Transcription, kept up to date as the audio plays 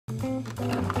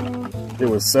It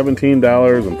was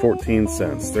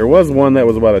 $17.14. There was one that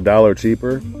was about $1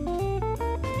 cheaper,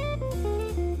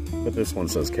 but this one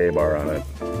says Kabar on it.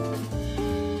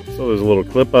 So there's a little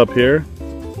clip up here.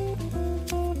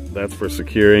 That's for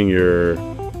securing your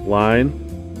line,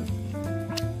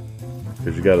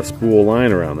 because you got a spool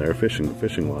line around there, fishing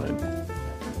line.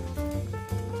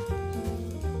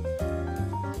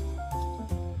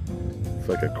 It's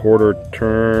like a quarter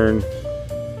turn,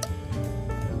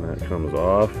 and that comes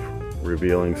off,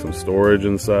 revealing some storage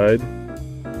inside.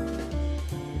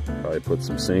 Probably put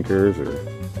some sinkers or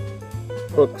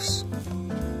hooks.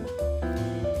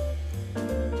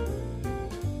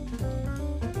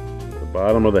 At the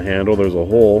bottom of the handle there's a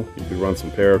hole. You could run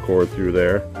some paracord through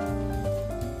there.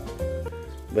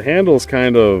 The handle is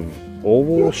kind of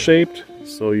oval shaped,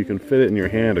 so you can fit it in your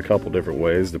hand a couple different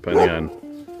ways depending on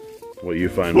what you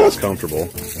find most comfortable.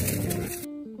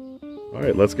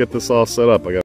 Alright, let's get this all set up.